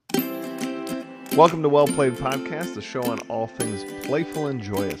Welcome to Well Played Podcast, the show on all things playful and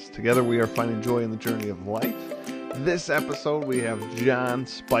joyous. Together we are finding joy in the journey of life. This episode we have John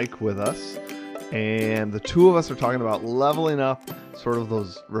Spike with us, and the two of us are talking about leveling up sort of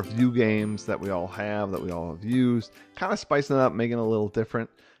those review games that we all have, that we all have used, kind of spicing it up, making it a little different.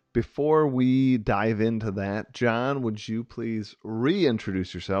 Before we dive into that, John, would you please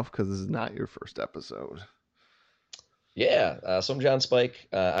reintroduce yourself, because this is not your first episode. So I'm John Spike.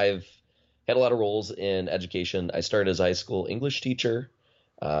 I've had a lot of roles in education. I started as a high school English teacher,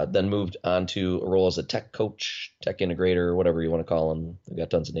 then moved on to a role as a tech coach, tech integrator, whatever you want to call them. I've got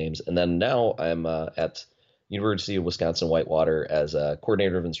tons of names. And then now I'm at University of Wisconsin-Whitewater as a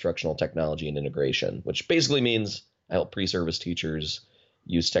coordinator of instructional technology and integration, which basically means I help pre-service teachers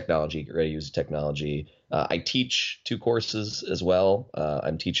use technology, get ready to use technology. I teach 2 courses as well.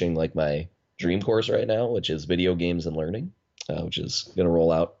 I'm teaching like my dream course right now, which is video games and learning, which is going to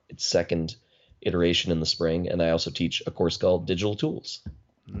roll out its second iteration in the spring. And I also teach a course called Digital Tools.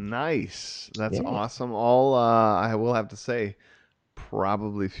 Nice. That's awesome. All I will have to say,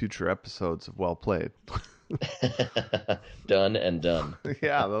 probably future episodes of Well Played. Done and done.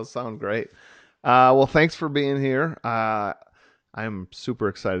 Yeah, those sound great. Well, thanks for being here. I'm super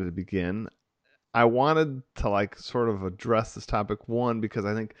excited to begin. I wanted to sort of address this topic, one, because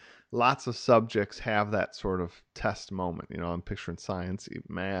I think lots of subjects have that sort of test moment. You know, I'm picturing science,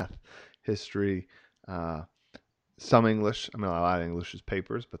 math, history, some English. I mean, a lot of English is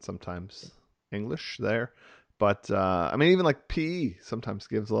papers, but sometimes English there. But even like PE sometimes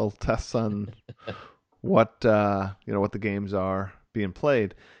gives little tests on what the games are being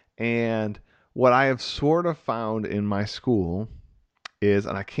played. And what I have sort of found in my school is,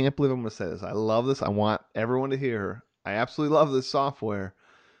 and I can't believe I'm going to say this, I love this. I want everyone to hear. I absolutely love this software,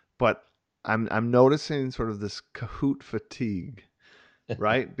 but I'm noticing sort of this Kahoot fatigue,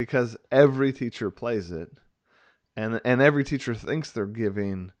 right? Because every teacher plays it, and every teacher thinks they're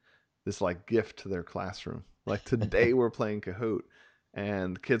giving this gift to their classroom. Like today we're playing Kahoot,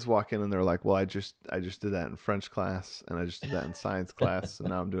 and kids walk in and they're like, "Well, I just did that in French class, and I just did that in science class, and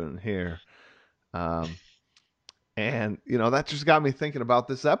now I'm doing it here." And that just got me thinking about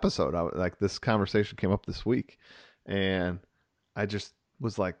this episode. This conversation came up this week, and I just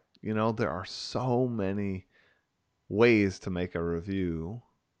was like, there are so many ways to make a review,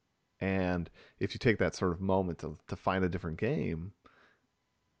 and if you take that sort of moment to find a different game,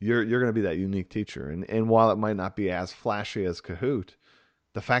 you're going to be that unique teacher. And while it might not be as flashy as Kahoot,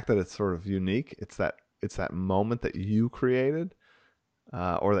 the fact that it's sort of unique, it's that moment that you created,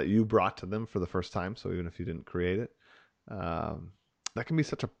 or that you brought to them for the first time. So even if you didn't create it, that can be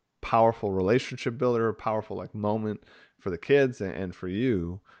such a powerful relationship builder, a powerful moment for the kids and for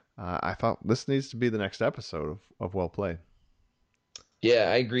you. I thought this needs to be the next episode of Well Played. Yeah,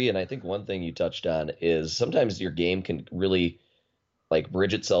 I agree. And I think one thing you touched on is sometimes your game can really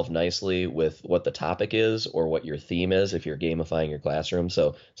bridge itself nicely with what the topic is or what your theme is if you're gamifying your classroom.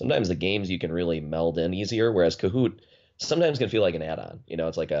 So sometimes the games you can really meld in easier, whereas Kahoot sometimes can feel like an add-on.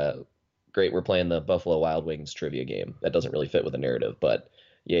 It's like great, we're playing the Buffalo Wild Wings trivia game. That doesn't really fit with the narrative, but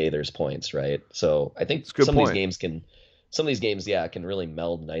yay, there's points, right? So I think some of these games can really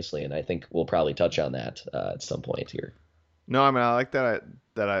meld nicely, and I think we'll probably touch on that at some point here. No, I like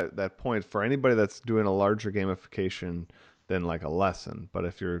that point for anybody that's doing a larger gamification than a lesson. But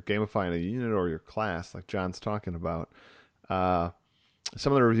if you're gamifying a unit or your class, like John's talking about,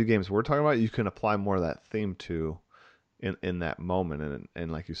 some of the review games we're talking about, you can apply more of that theme to in that moment.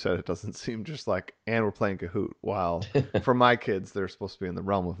 And like you said, it doesn't seem just and we're playing Kahoot. While for my kids, they're supposed to be in the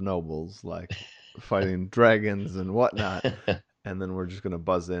realm of nobles, fighting dragons and whatnot. And then we're just going to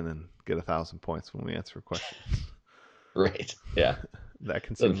buzz in and get 1,000 points when we answer questions. Right. Yeah. That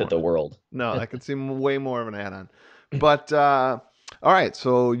can seem doesn't fit the world. No, that can seem way more of an add-on. But all right,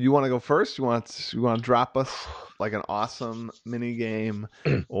 so you want to go first? You want to drop us an awesome mini game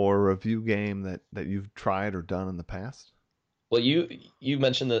or review game that you've tried or done in the past? Well, you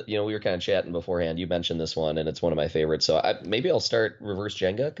mentioned that, we were kind of chatting beforehand. You mentioned this one, and it's one of my favorites. So maybe I'll start Reverse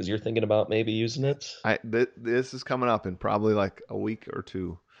Jenga because you're thinking about maybe using it. This is coming up in probably a week or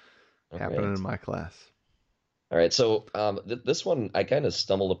two, happening in my class. All right, so this one I kind of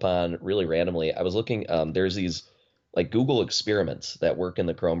stumbled upon really randomly. I was looking, there's these Google experiments that work in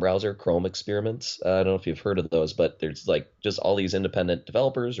the Chrome browser, Chrome experiments. I don't know if you've heard of those, but there's just all these independent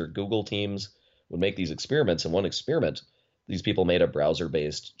developers or Google teams would make these experiments. And one experiment, these people made a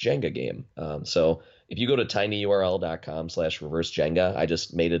browser-based Jenga game. So if you go to tinyurl.com/reverse-Jenga, I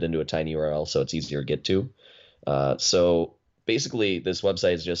just made it into a tiny URL so it's easier to get to. So basically this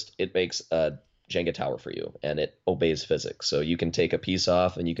website is it makes a Jenga tower for you, and it obeys physics. So you can take a piece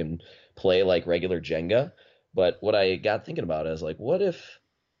off and you can play like regular Jenga. But what I got thinking about is like, what if,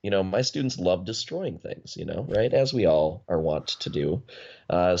 my students love destroying things, right? As we all are wont to do.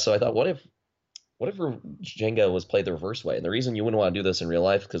 So I thought, what if Jenga was played the reverse way? And the reason you wouldn't want to do this in real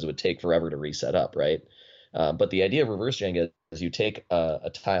life because it would take forever to reset up, right? But the idea of reverse Jenga is you take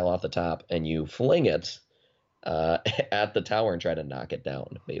a tile off the top and you fling it uh, at the tower and try to knock it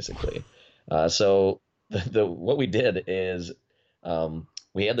down, basically. So what we did is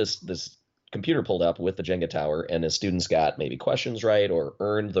we had this computer pulled up with the Jenga tower, and as students got maybe questions right or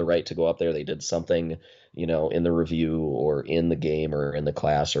earned the right to go up there, they did something, in the review or in the game or in the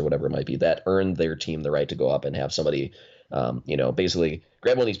class or whatever it might be, that earned their team the right to go up and have somebody, basically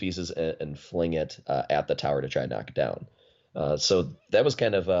grab one of these pieces and fling it at the tower to try and knock it down. So that was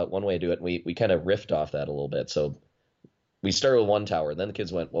kind of one way to do it. We kind of riffed off that a little bit. So we started with one tower. Then the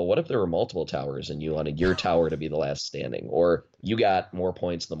kids went, well, what if there were multiple towers and you wanted your tower to be the last standing? Or you got more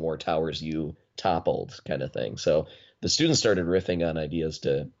points the more towers you toppled, kind of thing. So the students started riffing on ideas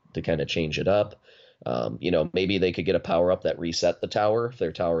to kind of change it up. Maybe they could get a power up that reset the tower. If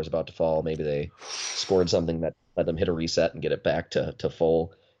their tower is about to fall, maybe they scored something that let them hit a reset and get it back to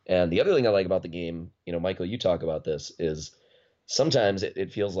full. And the other thing I like about the game, Michael, you talk about this, is sometimes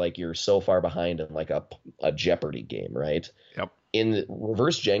it feels like you're so far behind in like a Jeopardy game, right? Yep. In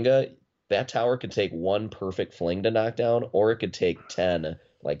reverse Jenga, that tower could take one perfect fling to knock down, or it could take 10,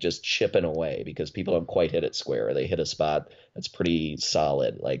 like just chipping away because people don't quite hit it square. They hit a spot that's pretty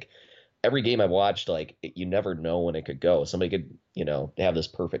solid. Like every game I've watched, like you never know when it could go. Somebody could, have this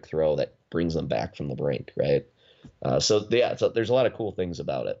perfect throw that brings them back from the brink, right? So there's a lot of cool things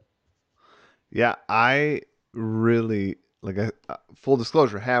about it. Yeah, I really like. Full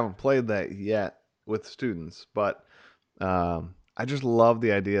disclosure, haven't played that yet with students, but I just love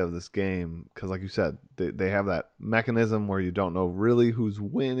the idea of this game because, like you said, they have that mechanism where you don't know really who's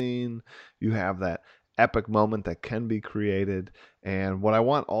winning. You have that epic moment that can be created, and what I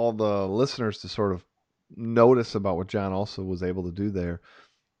want all the listeners to sort of notice about what John also was able to do there,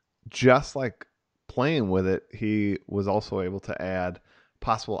 just like playing with it, he was also able to add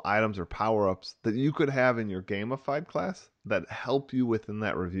possible items or power ups that you could have in your gamified class that help you within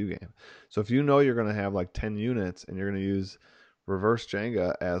that review game. So if you know you're going to have like 10 units and you're going to use reverse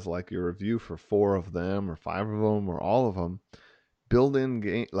Jenga as like your review for four of them or five of them or all of them, build in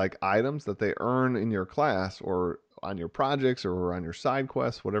game, like items that they earn in your class or on your projects or on your side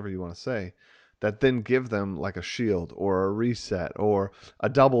quests, whatever you want to say, that then give them like a shield or a reset or a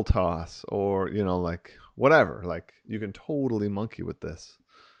double toss or like whatever. Like you can totally monkey with this.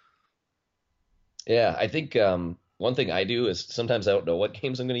 Yeah, I think one thing I do is sometimes I don't know what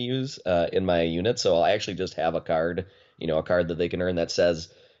games I'm going to use in my unit, so I'll actually just have a card that they can earn that says,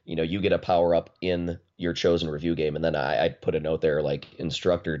 you get a power up in your chosen review game, and then I put a note there like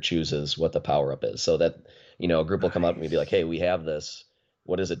instructor chooses what the power up is, so that a group will come up and we'd be like, hey, we have this.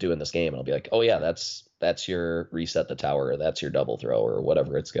 What does it do in this game? And I'll be like, oh yeah, that's your reset the tower, or that's your double throw, or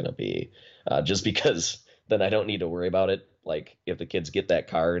whatever it's going to be. Just because then I don't need to worry about it. Like if the kids get that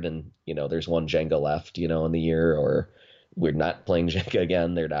card and there's one Jenga left, in the year, or we're not playing Jenga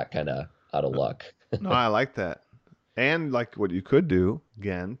again, they're not kind of out of luck. No, I like that. And like what you could do,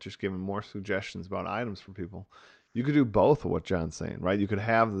 again, just giving more suggestions about items for people. You could do both of what John's saying, right? You could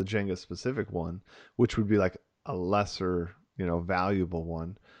have the Jenga specific one, which would be like a lesser, valuable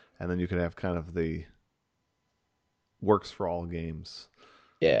one, and then you could have kind of the works for all games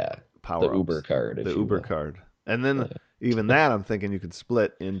Yeah, the power Uber ups, card, the if you Uber will. card, and then Yeah. even that I'm thinking you could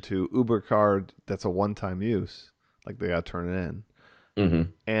split into Uber card that's a one time use, like they got to turn it in, Hmm.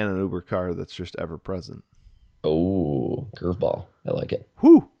 and an Uber card that's just ever present. Oh, curveball. I like it.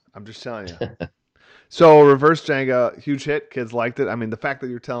 Whew! I'm just telling you. So reverse Jenga, huge hit. Kids liked it. I mean, the fact that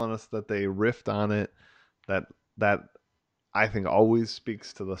you're telling us that they riffed on it, that I think always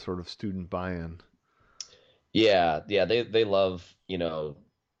speaks to the sort of student buy-in. Yeah, yeah, they love,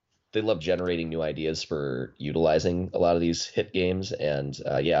 they love generating new ideas for utilizing a lot of these hit games, and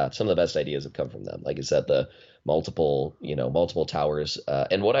yeah, some of the best ideas have come from them. Like I said, the multiple towers.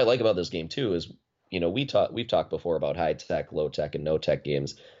 And what I like about this game too is, we've talked before about high tech, low tech, and no tech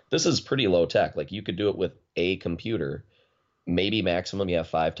games. This is pretty low tech. Like you could do it with a computer, maybe maximum you have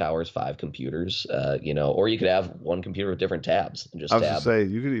five towers, five computers, or you could have one computer with different tabs and I just was just tab say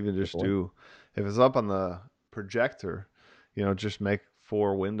you could even just different. do if it's up on the projector, just make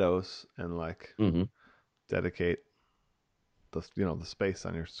four windows and like Hmm. dedicate the space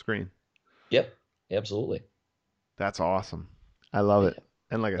on your screen. Yep, absolutely. That's awesome. I love Yeah. it.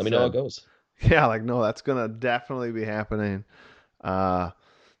 And like I Let me know how it said, goes. yeah, like no, that's gonna definitely be happening.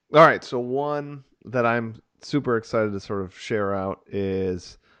 All right, so one that I'm super excited to sort of share out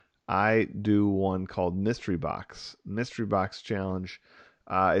is I do one called Mystery Box. Mystery Box Challenge.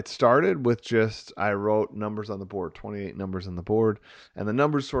 It started with just I wrote numbers on the board, 28 numbers on the board, and the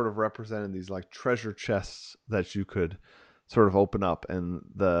numbers sort of represented these like treasure chests that you could sort of open up, and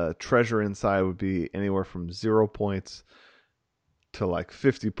the treasure inside would be anywhere from 0 points to like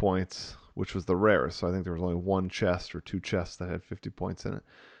 50 points, which was the rarest. So I think there was only one chest or two chests that had 50 points in it.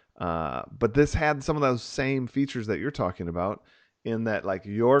 But this had some of those same features that you're talking about, in that like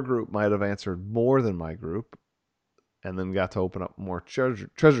your group might have answered more than my group, and then got to open up more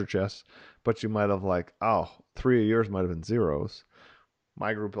treasure chests. But you might have like, oh, three of yours might have been zeros.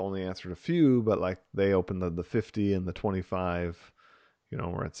 My group only answered a few, but like they opened the 50 and the 25.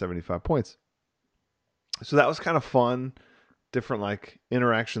 We're at 75 points. So that was kind of fun. Different like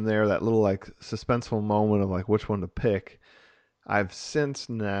interaction there. That little like suspenseful moment of like which one to pick. I've since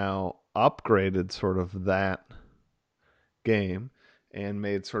now upgraded sort of that game and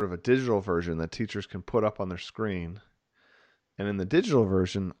made sort of a digital version that teachers can put up on their screen. And in the digital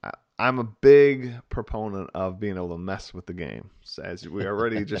version, I'm a big proponent of being able to mess with the game. So as we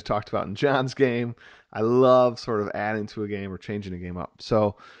already just talked about in John's game, I love sort of adding to a game or changing a game up.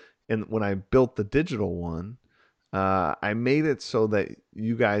 So when I built the digital one, I made it so that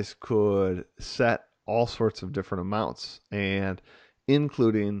you guys could set all sorts of different amounts, and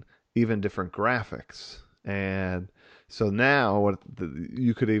including even different graphics. And so now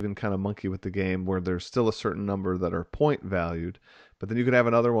you could even kind of monkey with the game where there's still a certain number that are point valued, but then you could have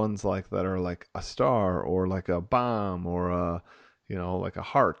another ones like that are like a star or like a bomb or like a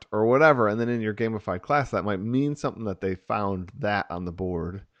heart or whatever. And then in your gamified class, that might mean something that they found that on the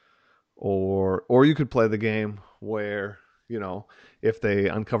board. Or you could play the game where, if they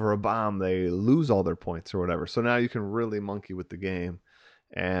uncover a bomb, they lose all their points or whatever. So now you can really monkey with the game.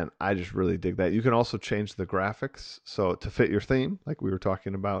 And I just really dig that. You can also change the graphics so to fit your theme, like we were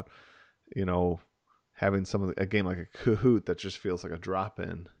talking about, having a game like a Kahoot that just feels like a drop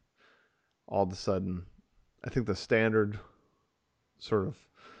in. All of a sudden, I think the standard sort of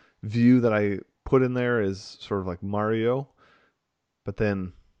view that I put in there is sort of like Mario, but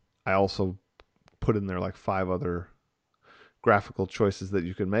then I also put in there like 5 other graphical choices that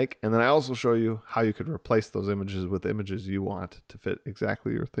you can make. And then I also show you how you could replace those images with images you want to fit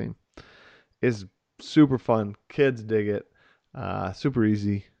exactly your theme. It's super fun. Kids dig it. Super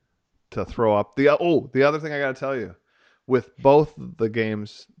easy to throw up. The other thing I got to tell you, with both the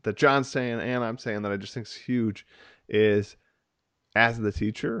games that John's saying and I'm saying that I just think is huge, is as the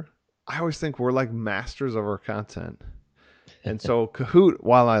teacher, I always think we're like masters of our content. And so Kahoot,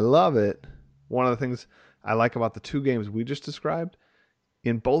 while I love it, one of the things I like about the two games we just described,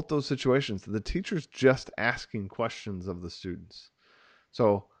 in both those situations, the teacher's just asking questions of the students.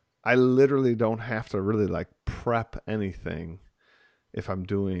 So I literally don't have to really like prep anything if I'm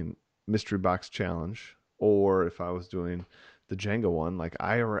doing Mystery Box Challenge or if I was doing the Jenga one. Like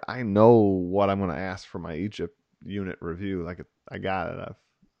I know what I'm going to ask for my Egypt unit review. Like I got it.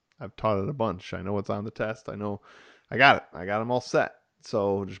 I've taught it a bunch. I know what's on the test. I know I got it. I got them all set.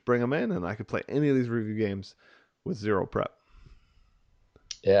 So just bring them in, and I could play any of these review games with zero prep.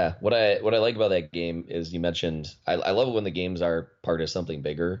 Yeah, what I like about that game is you mentioned I love it when the games are part of something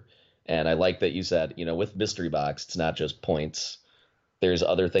bigger, and I like that you said with Mystery Box it's not just points. There's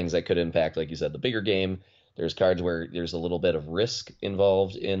other things that could impact, like you said, the bigger game. There's cards where there's a little bit of risk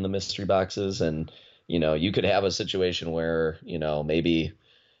involved in the mystery boxes, and you could have a situation where maybe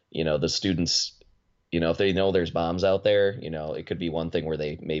the students if they know there's bombs out there, it could be one thing where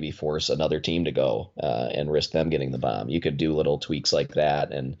they maybe force another team to go and risk them getting the bomb. You could do little tweaks like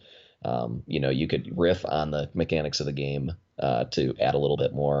that, and you could riff on the mechanics of the game to add a little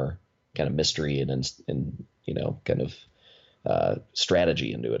bit more kind of mystery and kind of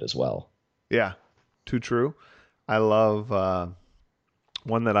strategy into it as well. Yeah, too true. I love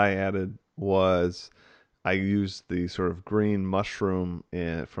one that I added was I used the sort of green mushroom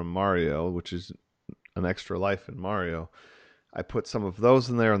from Mario, which is an extra life in Mario. I put some of those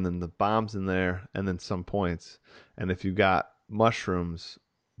in there and then the bombs in there and then some points. And if you got mushrooms,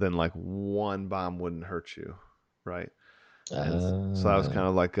 then like one bomb wouldn't hurt you, right? And so that was kind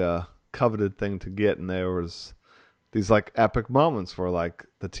of like a coveted thing to get. And there was these like epic moments where like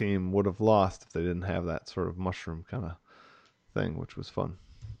the team would have lost if they didn't have that sort of mushroom kind of thing, which was fun.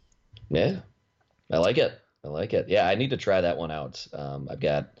 Yeah, I like it. I like it. Yeah, I need to try that one out.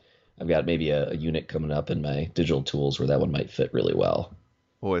 I've got maybe a unit coming up in my digital tools where that one might fit really well.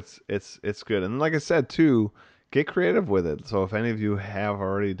 Oh, it's good. And like I said too, get creative with it. So if any of you have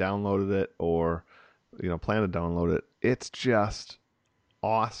already downloaded it or plan to download it, it's just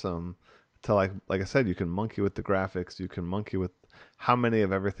awesome to like I said, you can monkey with the graphics, you can monkey with how many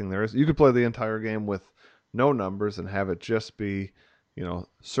of everything there is. You could play the entire game with no numbers and have it just be,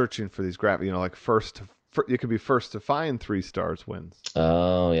 searching for these graphics. Like you could be first to find 3 stars wins,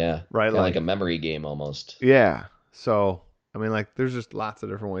 Oh yeah, right? kind of like Like a memory game almost. yeah. So I mean, like there's just lots of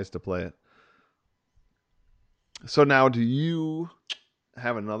different ways to play it. So now, do you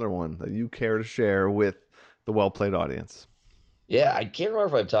have another one that you care to share with the well played audience? Yeah, I can't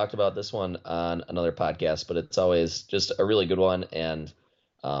remember if I've talked about this one on another podcast, but it's always just a really good one and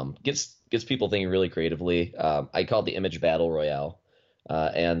gets people thinking really creatively. I call it the Image Battle Royale.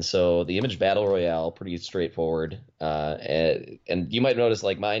 And so the Image Battle Royale, pretty straightforward. And you might notice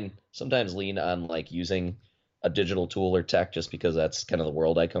like mine sometimes lean on like using a digital tool or tech just because that's kind of the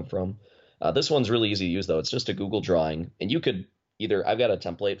world I come from. This one's really easy to use though. It's just a Google drawing, and you could either I've got a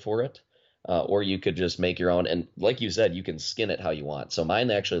template for it, or you could just make your own. And like you said, you can skin it how you want. So mine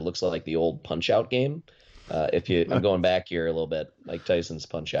actually looks like the old Punch Out game. I'm going back here a little bit, Mike Tyson's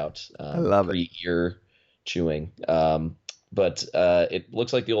Punch Out, I love it. pre-ear chewing. But it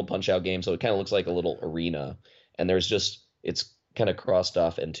looks like the old Punch Out game, so it kind of looks like a little arena. And it's kind of crossed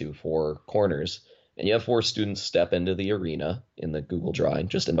off into 4 corners. And you have 4 students step into the arena in the Google drawing.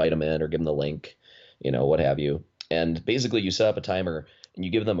 Just invite them in or give them the link, what have you. And basically, you set up a timer and you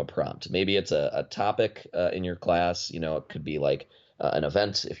give them a prompt. Maybe it's a topic in your class. It could be like an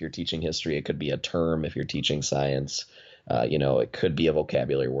event if you're teaching history. It could be a term if you're teaching science. It could be a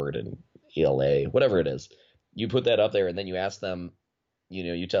vocabulary word in ELA, whatever it is. You put that up there and then you ask them,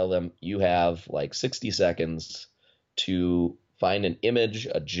 you tell them you have like 60 seconds to find an image,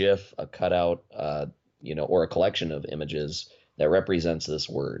 a GIF, a cutout, or a collection of images that represents this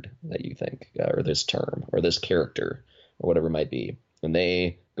word that you think, or this term, or this character, or whatever it might be. And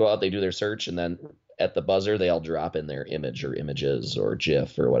they go out, they do their search, and then at the buzzer, they all drop in their image or images or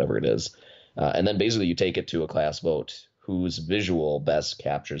GIF or whatever it is. And then basically you take it to a class vote whose visual best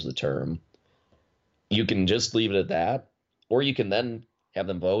captures the term. You can just leave it at that, or you can then have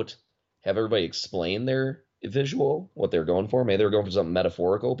them vote, have everybody explain their visual, what they're going for. Maybe they're going for something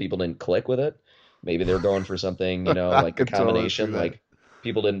metaphorical. People didn't click with it. Maybe they're going for something, I like the could totally see combination, that. like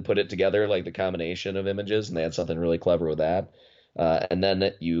people didn't put it together, like the combination of images, and they had something really clever with that. And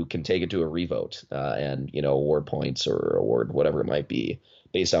then you can take it to a revote and, award points or award whatever it might be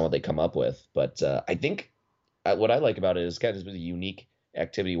based on what they come up with. But I think what I like about it is kind of a unique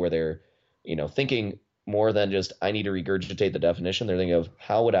activity where they're, thinking more than just I need to regurgitate the definition. They're thinking of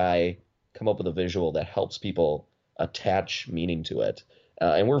how would I come up with a visual that helps people attach meaning to it.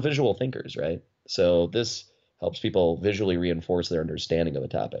 And we're visual thinkers, right? So this helps people visually reinforce their understanding of a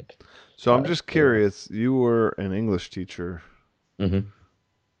topic. So I'm just Really well. curious. You were an English teacher. Hmm.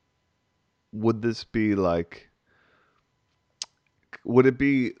 Would this be like? Would it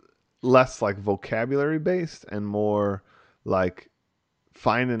be less like vocabulary based and more like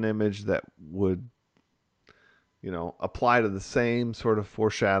find an image that would apply to the same sort of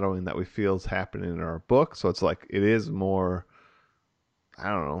foreshadowing that we feel is happening in our book? So it's like it is more. I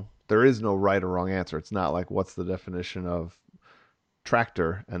don't know. There is no right or wrong answer. It's not like what's the definition of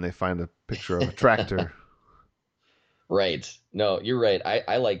tractor, and they find a picture of a tractor. Right. No, you're right.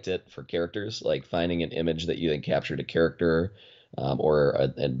 I liked it for characters, like finding an image that you think captured a character,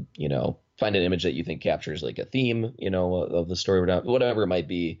 and find an image that you think captures like a theme, of the story, whatever it might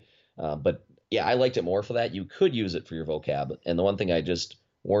be. But yeah, I liked it more for that. You could use it for your vocab, and the one thing I just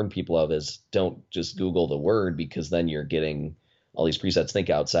warn people of is don't just Google the word because then you're getting all these presets. Think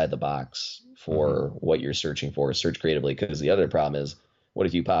outside the box Hmm. for what you're searching for. Search creatively because the other problem is, what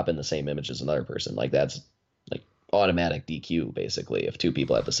if you pop in the same image as another person? Like that's like automatic DQ basically if 2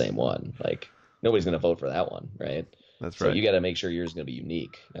 people have the same one. Like nobody's going to vote for that one, right? That's So right. you got to make sure yours is going to be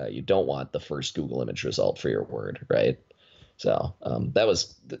unique. You don't want the first Google image result for your word, right? So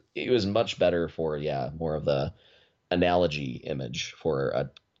it was much better for more of the analogy image for a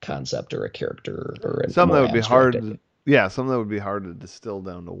concept or a character or a Some that more would be abstract hard. idea. Yeah, some that would be hard to distill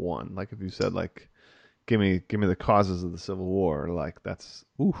down to one. Like if you said like, give me the causes of the Civil War. Like that's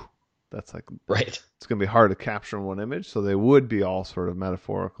like Right, it's gonna be hard to capture in one image. So they would be all sort of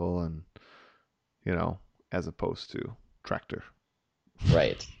metaphorical and you know as opposed to tractor.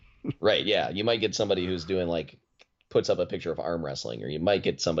 right, right. Yeah, you might get somebody who's doing like puts up a picture of arm wrestling, or you might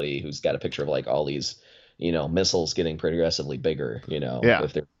get somebody who's got a picture of like all these, missiles getting progressively bigger. Yeah,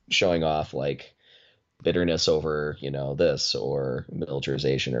 If they're showing off like bitterness over, this or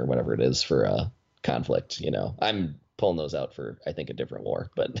militarization or whatever it is for a conflict. I'm pulling those out for, I think, a different war,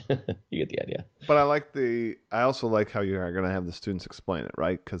 but you get the idea. But I also like how you are going to have the students explain it,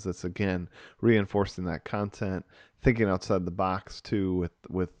 right? Because it's again reinforcing that content, thinking outside the box too,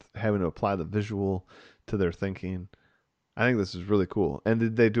 with having to apply the visual to their thinking. I think this is really cool. And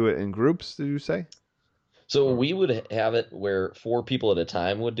did they do it in groups? Did you say? So Or we would have it where four people at a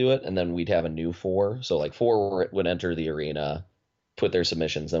time would do it, and then we'd have a new four. So like four would enter the arena, put their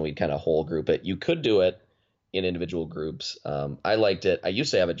submissions, then we'd kind of whole group it. You could do it in individual groups. I liked it. I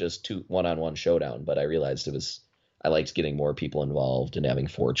used to have it just two one-on-one showdown, but I realized I liked getting more people involved and having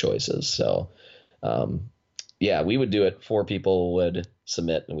four choices. So um, yeah, we would do it. Four people would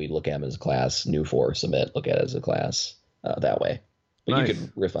submit, and we'd look at them as a class. New four submit, look at it as a class that way. But you nice.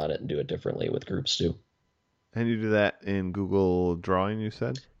 could riff on it and do it differently with groups too. And you do that in Google Drawing, you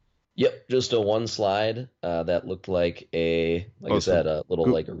said? Yep, just a one slide that looked like like Oh, I said, a little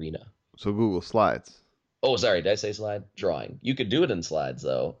like arena. So Google Slides. Oh, sorry, did I say slide? Drawing. You could do it in slides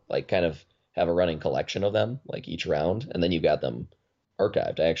though, like kind of have a running collection of them, like each round, and then you got them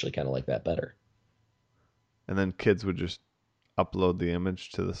archived. I actually kind of like that better. And then kids would just upload the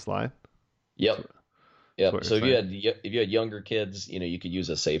image to the slide. Yep, That's yep. what you're So saying. if you had younger kids, you could use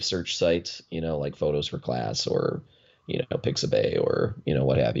a safe search site, like Photos for Class or Pixabay or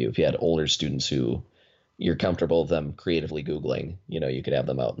what have you. If you had older students who you're comfortable with them creatively Googling, you could have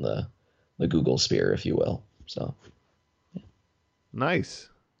them out in the Google sphere, if you will. So Nice.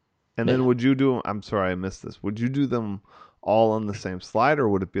 And then yeah. would you do? I'm sorry, I missed this. Would you do them all on the same slide, or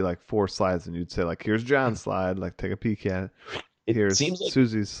would it be like four slides, and you'd say like, "Here's John's slide, like take a peek at it. It Here's seems like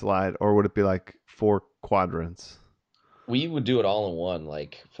Susie's slide," or would it be like four quadrants? we would do it all in one,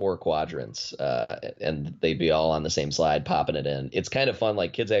 like four quadrants, and they'd be all on the same slide, popping it in. It's kind of fun.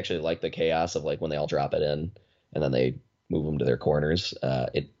 Like kids actually like the chaos of like when they all drop it in, and then they move them to their corners. I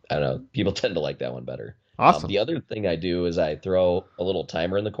don't know. People tend to like that one better. Awesome. The other thing I do is I throw a little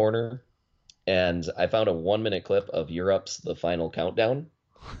timer in the corner, and I found a 1 minute clip of Europe's The Final Countdown,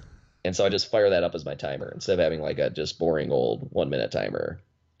 and so I just fire that up as my timer instead of having like a just boring old 1 minute timer.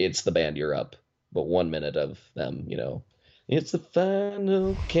 It's the band Europe, but 1 minute of them. It's the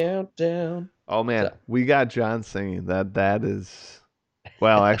final countdown. Oh man, So we got John singing that. That is,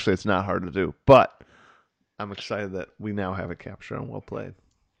 well, actually, it's not hard to do, but I'm excited that we now have it captured on Well Played.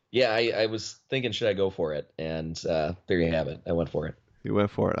 yeah, I was thinking, should I go for it? And there you have it. I went for it. You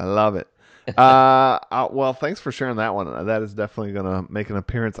went for it. I love it. Well, thanks for sharing that one. That is definitely going to make an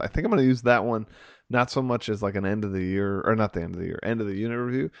appearance. I think I'm going to use that one not so much as like an end of the year, or not the end of the year, end of the unit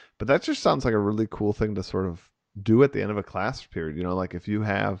review, but that just sounds like a really cool thing to sort of do at the end of a class period. Like if you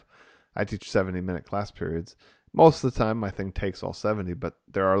have, I teach 70-minute class periods. Most of the time, my thing takes all 70, but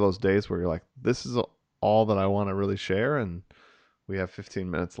there are those days where you're like, this is all that I want to really share, and we have 15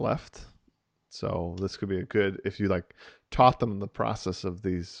 minutes left. So this could be a good, if you like taught them the process of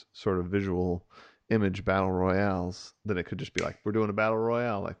these sort of visual image battle royales, then it could just be like, we're doing a battle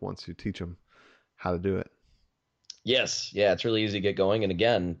royale, like once you teach them how to do it. Yes, yeah, it's really easy to get going. And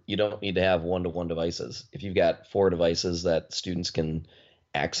again, you don't need to have one-to-one devices. If you've got four devices that students can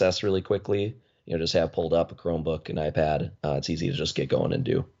access really quickly, just have pulled up a Chromebook, an iPad. It's easy to just get going and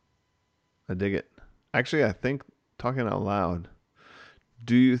do. I dig it. Actually, I think, talking out loud,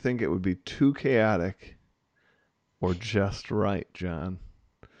 do you think it would be too chaotic or just right, John?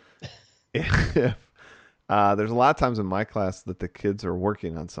 If there's a lot of times in my class that the kids are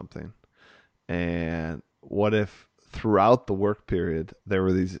working on something, and what if throughout the work period there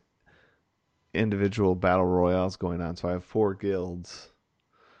were these individual battle royales going on? So I have four guilds.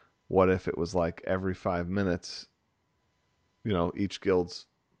 What if it was like every 5 minutes, each guild's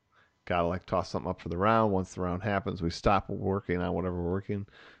got to like toss something up for the round. Once the round happens, we stop working on whatever we're working,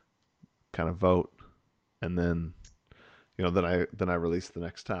 kind of vote, and then then I release the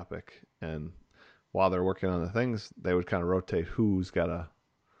next topic. And while they're working on the things, they would kind of rotate who's got to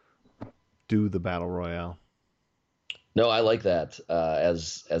do the battle royale. No, I like that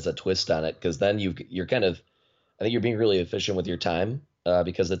as a twist on it because then you're kind of I think you're being really efficient with your time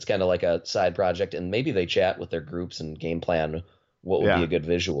because it's kind of like a side project and maybe they chat with their groups and game plan what would be Yeah, a good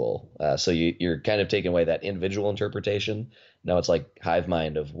visual. So you're kind of taking away that individual interpretation. Now it's like hive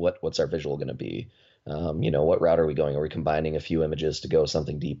mind of what's our visual going to be. What route are we going? Are we combining a few images to go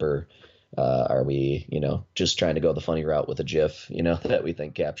something deeper? Are we, just trying to go the funny route with a GIF, that we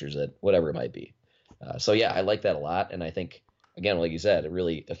think captures it, whatever it might be. So yeah, I like that a lot, and I think again, like you said, a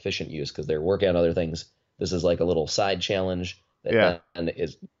really efficient use because they're working on other things. This is like a little side challenge yeah, that then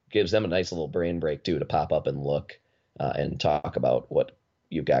gives them a nice little brain break too to pop up and look and talk about what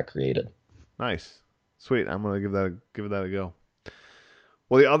you've got created. nice, sweet. I'm gonna give that a go.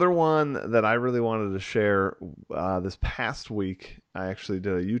 Well, the other one that I really wanted to share this past week, I actually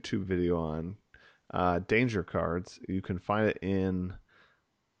did a YouTube video on Danger Cards. You can find it in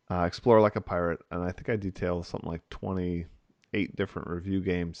Explore Like a Pirate, and I think I detail something like 28 different review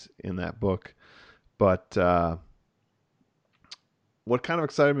games in that book. But what kind of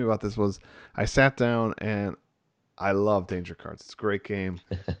excited me about this was I sat down and I love Danger Cards. It's a great game.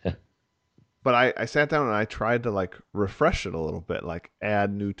 But I sat down and I tried to like refresh it a little bit, like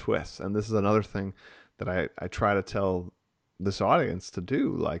add new twists. And this is another thing that I try to tell this audience to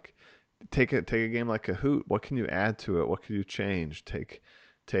do. Like take a game like Kahoot. What can you add to it? What can you change?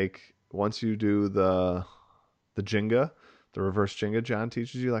 Take once you do the Jenga, the reverse Jenga John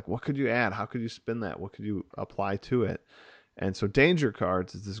teaches you, like what could you add? How could you spin that? What could you apply to it? And so Danger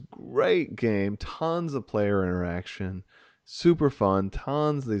Cards is this great game, tons of player interaction, super fun,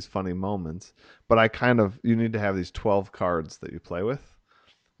 tons of these funny moments. But you need to have these 12 cards that you play with.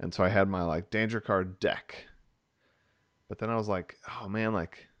 And so I had my like Danger Card deck. But then I was like, oh man,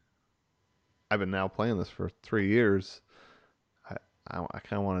 like I've been now playing this for 3 years. I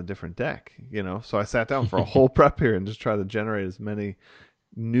kind of want a different deck, you know? So I sat down for a whole prep here and just tried to generate as many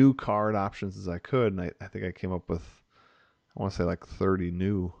new card options as I could. And I think I came up with, I want to say like 30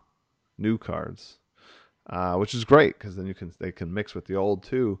 new cards, which is great because then they can mix with the old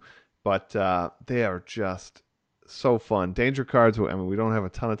too. But they are just so fun. Danger Cards. I mean, we don't have a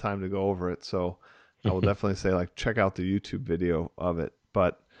ton of time to go over it, so I will definitely say like check out the YouTube video of it.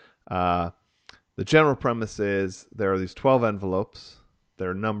 But the general premise is there are these 12 envelopes.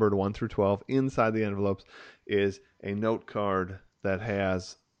 They're numbered 1 through 12. Inside the envelopes is a note card that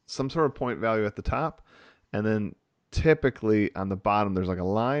has some sort of point value at the top, and then typically on the bottom there's like a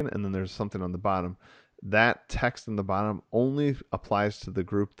line, and then there's something on the bottom. That text in the bottom only applies to the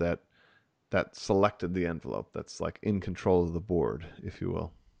group that selected the envelope, that's like in control of the board, if you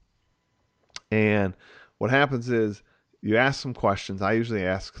will. And what happens is you ask some questions. I usually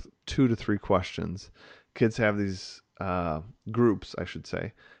ask 2 to 3 questions. Kids have these groups, I should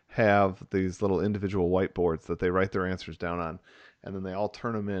say, have these little individual whiteboards that they write their answers down on, and then they all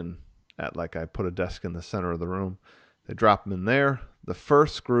turn them in at, like, I put a desk in the center of the room. They drop them in there. The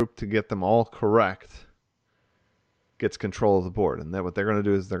first group to get them all correct gets control of the board. And then what they're going to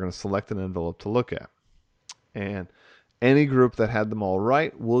do is they're going to select an envelope to look at. And any group that had them all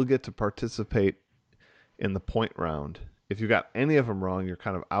right will get to participate in the point round. If you got any of them wrong, you're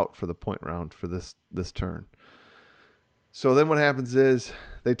kind of out for the point round for this turn. So then what happens is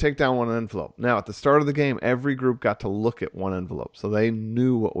they take down one envelope. Now, at the start of the game, every group got to look at one envelope, so they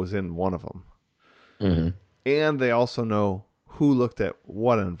knew what was in one of them. Mm-hmm. And they also know who looked at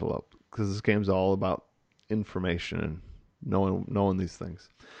what envelope, because this game's all about information and knowing these things.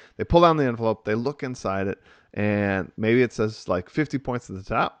 They pull down the envelope, they look inside it, and maybe it says like 50 points at the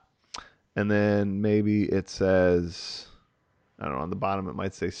top, and then maybe it says, I don't know, on the bottom it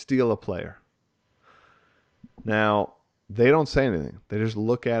might say steal a player. Now, they don't say anything. They just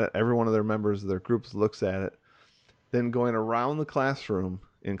look at it. Every one of their members of their groups looks at it. Then going around the classroom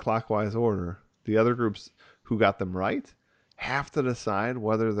in clockwise order, the other groups who got them right have to decide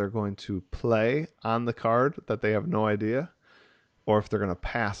whether they're going to play on the card that they have no idea, or if they're going to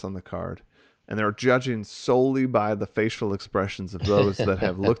pass on the card. And they're judging solely by the facial expressions of those that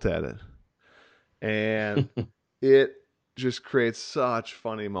have looked at it. And it just creates such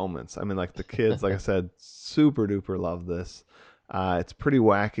funny moments. I mean, like the kids, like I said, super duper love this. It's pretty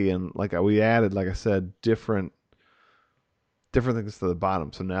wacky, and like we added, like I said, different things to the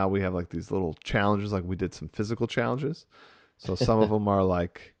bottom. So now we have like these little challenges, like we did some physical challenges. So some of them are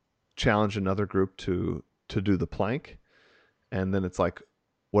like challenge another group to do the plank, and then it's like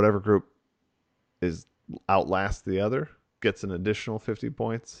whatever group is outlast the other gets an additional 50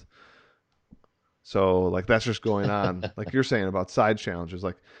 points. So like that's just going on, like you're saying about side challenges,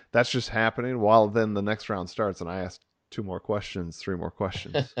 like that's just happening while then the next round starts, and I ask 2 more questions, 3 more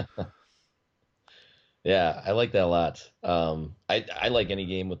questions. Yeah, I like that a lot. I like any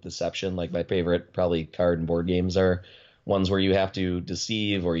game with deception. Like my favorite probably card and board games are ones where you have to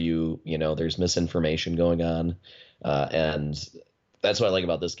deceive or there's misinformation going on. And that's what I like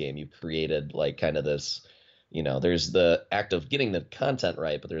about this game. You created like kind of this, there's the act of getting the content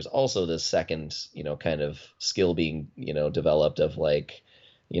right, but there's also this second, kind of skill being, developed of like,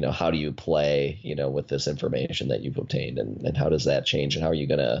 how do you play, with this information that you've obtained, and how does that change, and how are you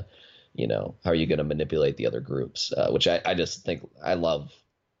gonna manipulate the other groups? Which I just think I love,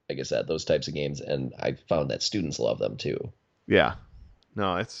 like I said, those types of games, and I found that students love them too. Yeah,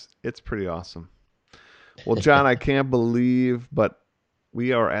 no, it's pretty awesome. Well, John, I can't believe, but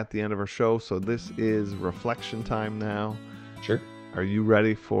we are at the end of our show, so this is reflection time now. Sure. Are you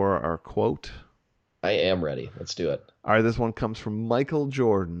ready for our quote? I am ready. Let's do it. All right, this one comes from Michael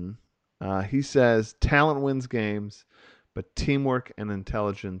Jordan. He says, talent wins games, but teamwork and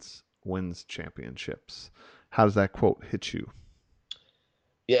intelligence wins championships. How does that quote hit you?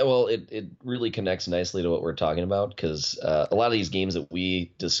 Yeah, well, it really connects nicely to what we're talking about because a lot of these games that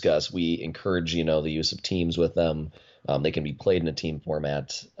we discuss, we encourage, the use of teams with them. They can be played in a team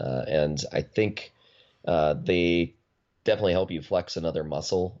format. And I think they definitely help you flex another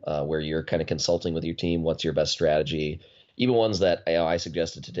muscle where you're kind of consulting with your team. What's your best strategy? Even ones that I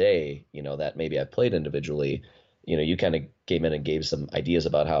suggested today, that maybe I've played individually, you kind of came in and gave some ideas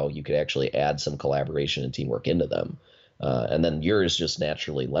about how you could actually add some collaboration and teamwork into them. And then yours just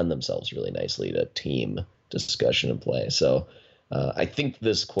naturally lend themselves really nicely to team discussion and play. So I think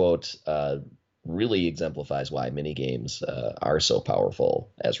this quote really exemplifies why mini games are so powerful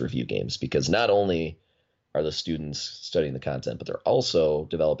as review games, because not only are the students studying the content, but they're also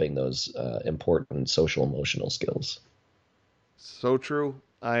developing those important social emotional skills. So true.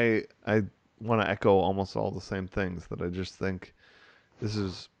 I want to echo almost all the same things that I just think this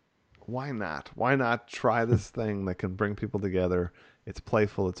is why not? Why not try this thing that can bring people together? It's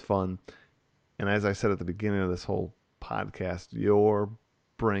playful, it's fun. And as I said at the beginning of this whole podcast, you're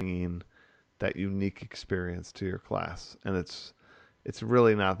bringing that unique experience to your class, and it's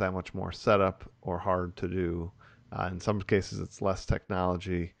really not that much more setup or hard to do. In some cases, it's less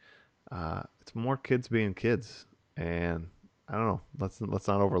technology. It's more kids being kids, and I don't know. Let's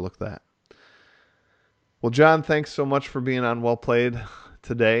not overlook that. Well, John, thanks so much for being on Well Played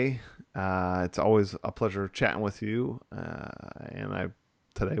today. It's always a pleasure chatting with you, and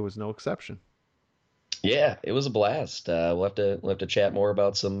today was no exception. Yeah, it was a blast. We'll have to chat more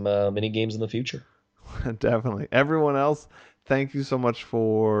about some mini games in the future. Definitely. Everyone else, thank you so much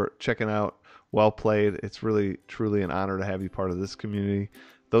for checking out Well Played. It's really, truly an honor to have you part of this community.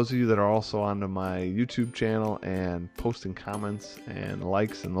 Those of you that are also onto my YouTube channel and posting comments and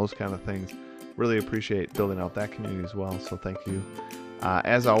likes and those kind of things, really appreciate building out that community as well. So thank you.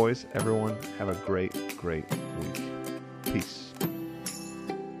 As always, everyone, have a great, great week. Peace.